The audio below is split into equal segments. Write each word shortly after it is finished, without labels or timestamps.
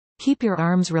Keep your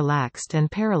arms relaxed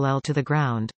and parallel to the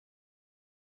ground.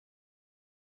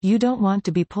 You don't want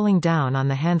to be pulling down on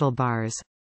the handlebars.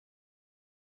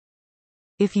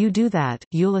 If you do that,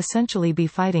 you'll essentially be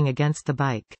fighting against the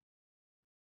bike.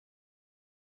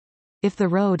 If the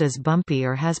road is bumpy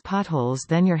or has potholes,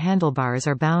 then your handlebars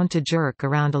are bound to jerk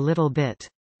around a little bit.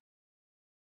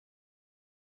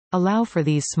 Allow for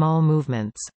these small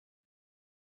movements.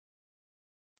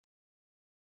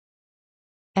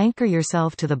 Anchor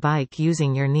yourself to the bike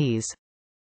using your knees.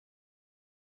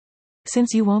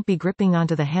 Since you won't be gripping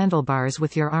onto the handlebars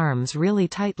with your arms really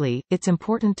tightly, it's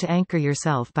important to anchor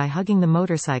yourself by hugging the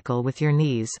motorcycle with your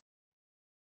knees.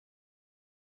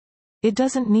 It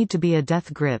doesn't need to be a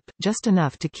death grip, just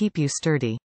enough to keep you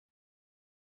sturdy.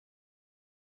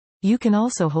 You can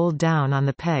also hold down on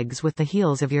the pegs with the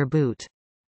heels of your boot.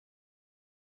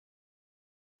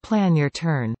 Plan your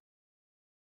turn.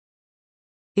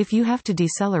 If you have to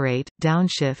decelerate,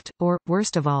 downshift, or,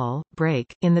 worst of all,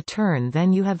 brake, in the turn,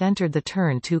 then you have entered the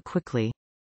turn too quickly.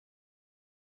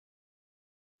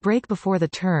 Brake before the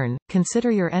turn,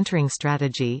 consider your entering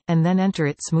strategy, and then enter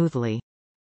it smoothly.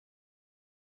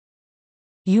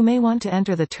 You may want to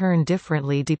enter the turn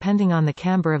differently depending on the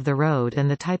camber of the road and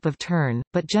the type of turn,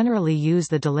 but generally use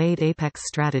the delayed apex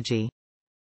strategy.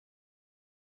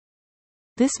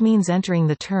 This means entering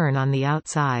the turn on the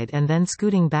outside and then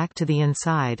scooting back to the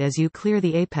inside as you clear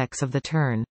the apex of the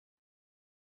turn.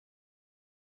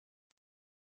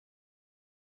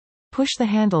 Push the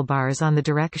handlebars on the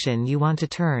direction you want to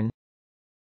turn.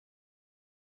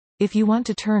 If you want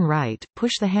to turn right,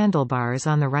 push the handlebars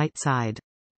on the right side.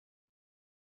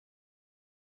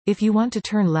 If you want to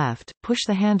turn left, push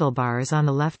the handlebars on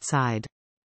the left side.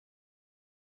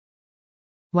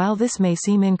 While this may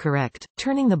seem incorrect,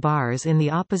 turning the bars in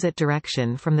the opposite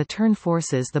direction from the turn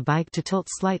forces the bike to tilt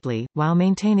slightly, while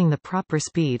maintaining the proper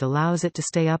speed allows it to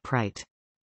stay upright.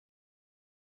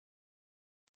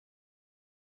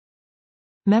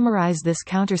 Memorize this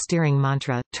countersteering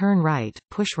mantra: turn right,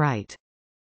 push right.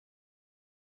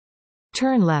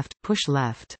 Turn left, push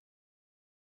left.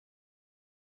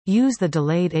 Use the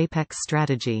delayed apex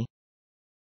strategy.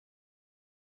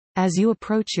 As you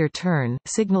approach your turn,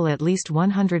 signal at least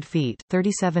 100 feet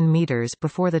 37 meters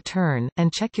before the turn,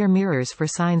 and check your mirrors for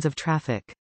signs of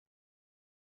traffic.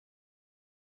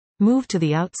 Move to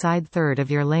the outside third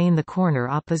of your lane, the corner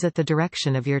opposite the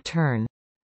direction of your turn.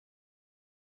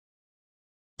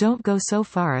 Don't go so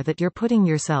far that you're putting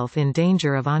yourself in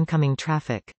danger of oncoming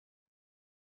traffic.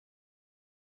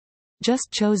 Just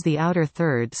choose the outer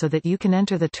third so that you can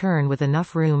enter the turn with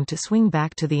enough room to swing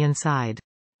back to the inside.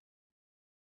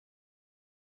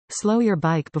 Slow your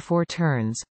bike before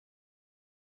turns.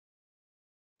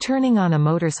 Turning on a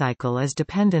motorcycle is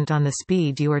dependent on the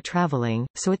speed you are traveling,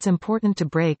 so it's important to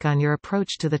brake on your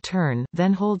approach to the turn,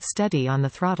 then hold steady on the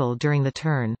throttle during the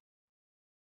turn.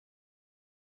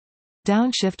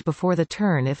 Downshift before the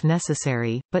turn if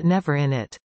necessary, but never in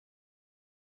it.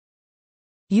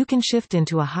 You can shift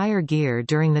into a higher gear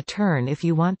during the turn if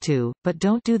you want to, but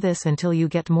don't do this until you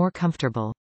get more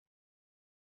comfortable.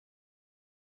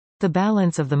 The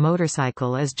balance of the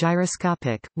motorcycle is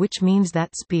gyroscopic, which means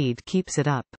that speed keeps it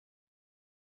up.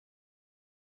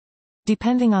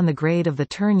 Depending on the grade of the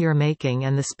turn you're making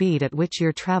and the speed at which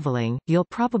you're traveling, you'll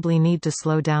probably need to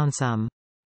slow down some.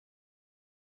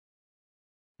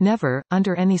 Never,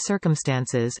 under any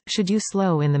circumstances, should you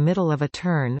slow in the middle of a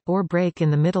turn, or brake in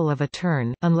the middle of a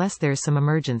turn, unless there's some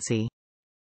emergency.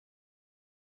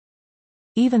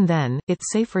 Even then,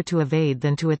 it's safer to evade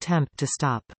than to attempt to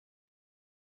stop.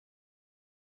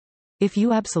 If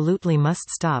you absolutely must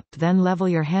stop, then level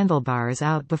your handlebars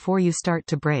out before you start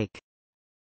to brake.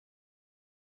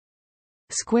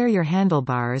 Square your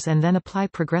handlebars and then apply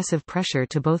progressive pressure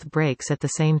to both brakes at the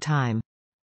same time.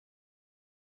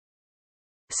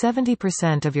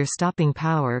 70% of your stopping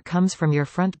power comes from your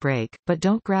front brake, but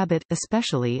don't grab it,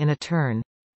 especially in a turn.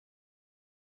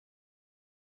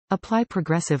 Apply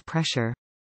progressive pressure.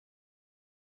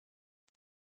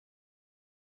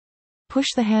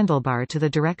 Push the handlebar to the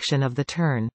direction of the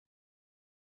turn.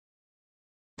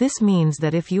 This means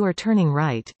that if you are turning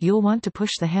right, you'll want to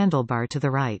push the handlebar to the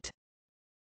right.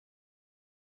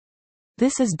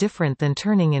 This is different than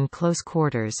turning in close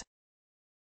quarters.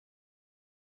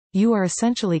 You are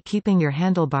essentially keeping your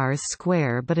handlebars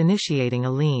square but initiating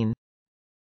a lean.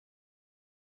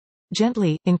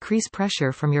 Gently, increase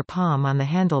pressure from your palm on the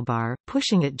handlebar,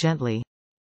 pushing it gently.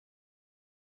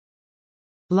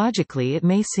 Logically, it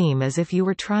may seem as if you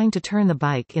were trying to turn the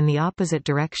bike in the opposite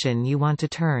direction you want to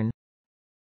turn.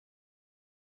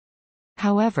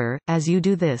 However, as you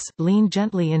do this, lean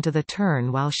gently into the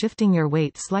turn while shifting your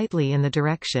weight slightly in the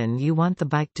direction you want the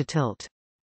bike to tilt.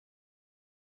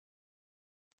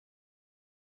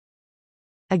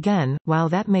 Again, while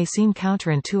that may seem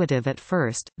counterintuitive at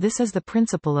first, this is the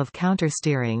principle of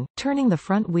countersteering, turning the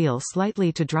front wheel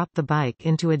slightly to drop the bike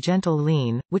into a gentle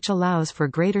lean, which allows for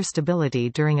greater stability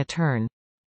during a turn.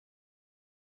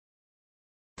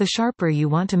 The sharper you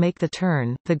want to make the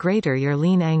turn, the greater your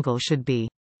lean angle should be.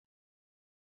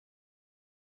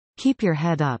 Keep your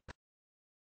head up.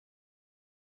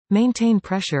 Maintain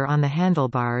pressure on the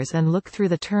handlebars and look through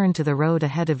the turn to the road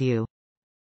ahead of you.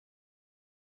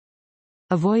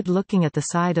 Avoid looking at the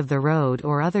side of the road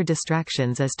or other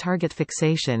distractions, as target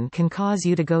fixation can cause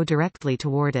you to go directly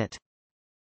toward it.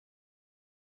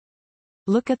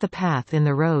 Look at the path in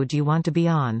the road you want to be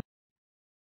on.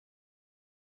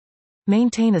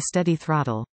 Maintain a steady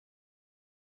throttle.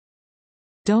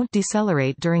 Don't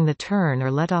decelerate during the turn or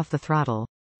let off the throttle.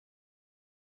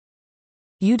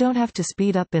 You don't have to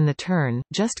speed up in the turn,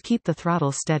 just keep the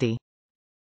throttle steady.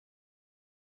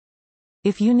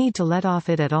 If you need to let off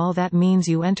it at all, that means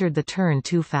you entered the turn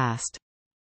too fast.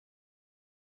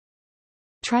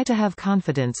 Try to have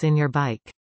confidence in your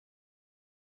bike.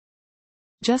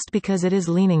 Just because it is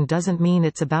leaning doesn't mean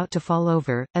it's about to fall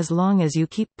over. As long as you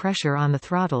keep pressure on the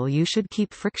throttle, you should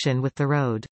keep friction with the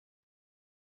road.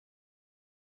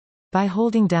 By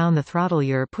holding down the throttle,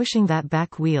 you're pushing that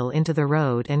back wheel into the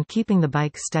road and keeping the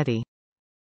bike steady.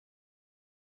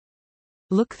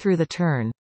 Look through the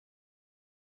turn.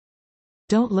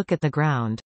 Don't look at the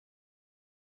ground.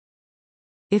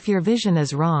 If your vision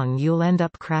is wrong, you'll end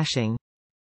up crashing.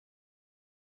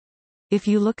 If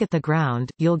you look at the ground,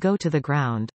 you'll go to the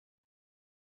ground.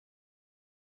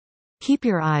 Keep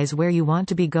your eyes where you want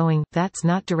to be going. That's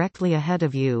not directly ahead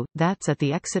of you, that's at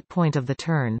the exit point of the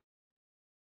turn.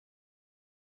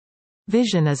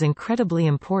 Vision is incredibly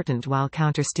important while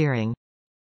countersteering.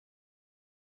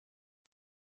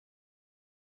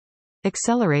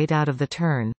 Accelerate out of the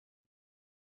turn.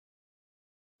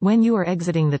 When you are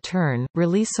exiting the turn,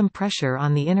 release some pressure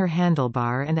on the inner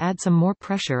handlebar and add some more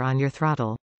pressure on your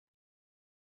throttle.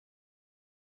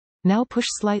 Now push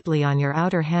slightly on your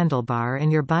outer handlebar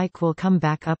and your bike will come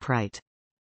back upright.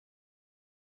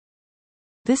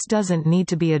 This doesn't need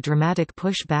to be a dramatic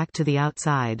push back to the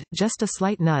outside, just a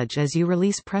slight nudge as you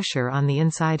release pressure on the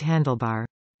inside handlebar.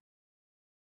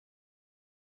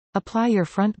 Apply your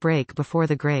front brake before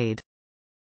the grade.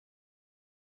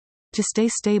 To stay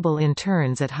stable in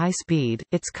turns at high speed,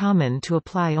 it's common to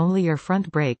apply only your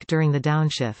front brake during the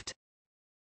downshift.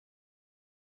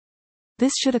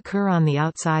 This should occur on the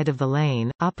outside of the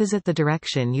lane, opposite the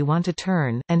direction you want to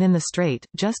turn, and in the straight,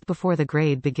 just before the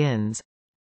grade begins.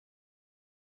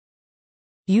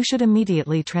 You should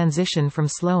immediately transition from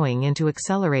slowing into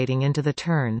accelerating into the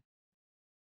turn.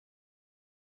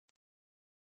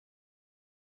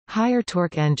 Higher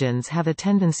torque engines have a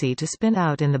tendency to spin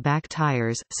out in the back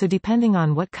tires, so depending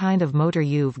on what kind of motor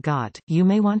you've got, you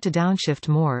may want to downshift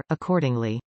more,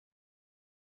 accordingly.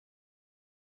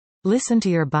 Listen to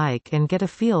your bike and get a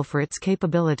feel for its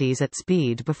capabilities at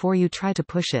speed before you try to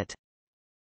push it.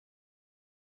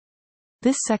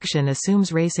 This section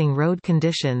assumes racing road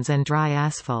conditions and dry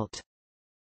asphalt.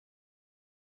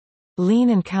 Lean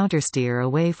and countersteer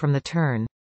away from the turn.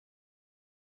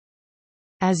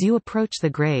 As you approach the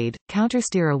grade,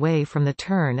 countersteer away from the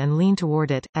turn and lean toward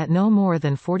it, at no more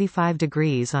than 45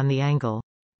 degrees on the angle.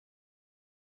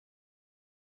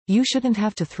 You shouldn't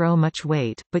have to throw much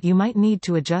weight, but you might need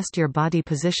to adjust your body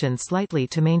position slightly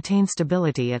to maintain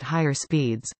stability at higher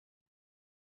speeds.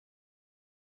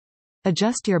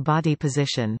 Adjust your body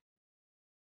position.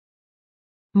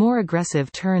 More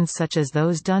aggressive turns such as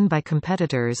those done by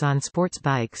competitors on sports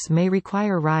bikes may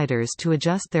require riders to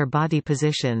adjust their body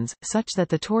positions, such that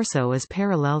the torso is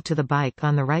parallel to the bike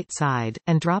on the right side,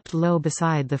 and dropped low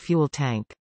beside the fuel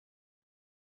tank.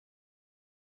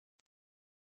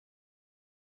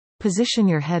 Position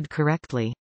your head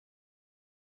correctly.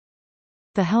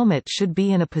 The helmet should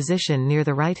be in a position near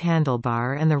the right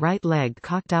handlebar and the right leg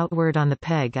cocked outward on the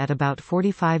peg at about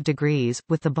 45 degrees,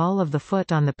 with the ball of the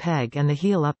foot on the peg and the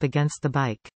heel up against the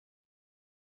bike.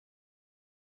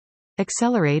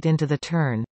 Accelerate into the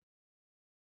turn.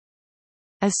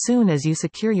 As soon as you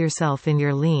secure yourself in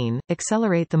your lean,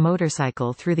 accelerate the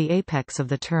motorcycle through the apex of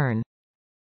the turn.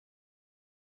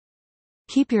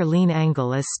 Keep your lean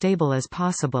angle as stable as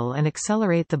possible and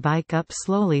accelerate the bike up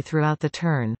slowly throughout the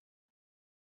turn.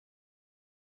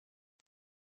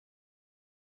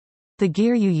 The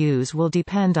gear you use will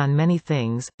depend on many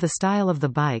things: the style of the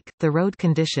bike, the road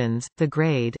conditions, the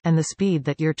grade, and the speed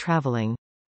that you're traveling.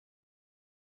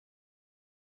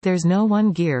 There's no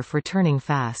one gear for turning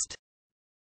fast.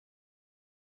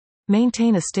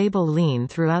 Maintain a stable lean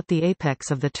throughout the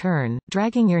apex of the turn,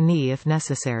 dragging your knee if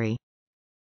necessary.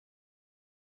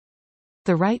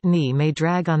 The right knee may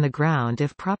drag on the ground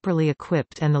if properly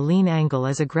equipped and the lean angle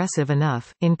is aggressive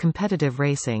enough, in competitive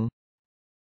racing.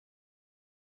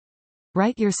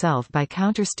 Right yourself by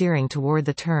countersteering toward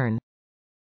the turn.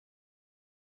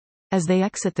 As they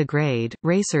exit the grade,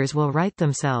 racers will right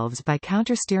themselves by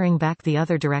countersteering back the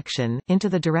other direction, into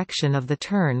the direction of the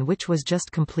turn which was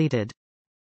just completed.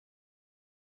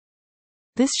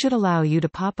 This should allow you to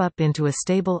pop up into a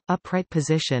stable, upright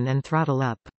position and throttle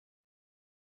up.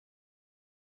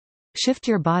 Shift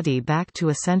your body back to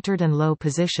a centered and low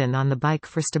position on the bike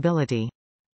for stability.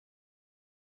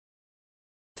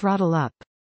 Throttle up.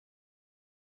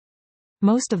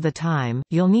 Most of the time,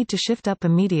 you'll need to shift up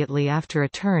immediately after a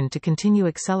turn to continue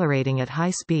accelerating at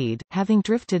high speed, having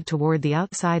drifted toward the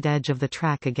outside edge of the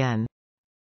track again.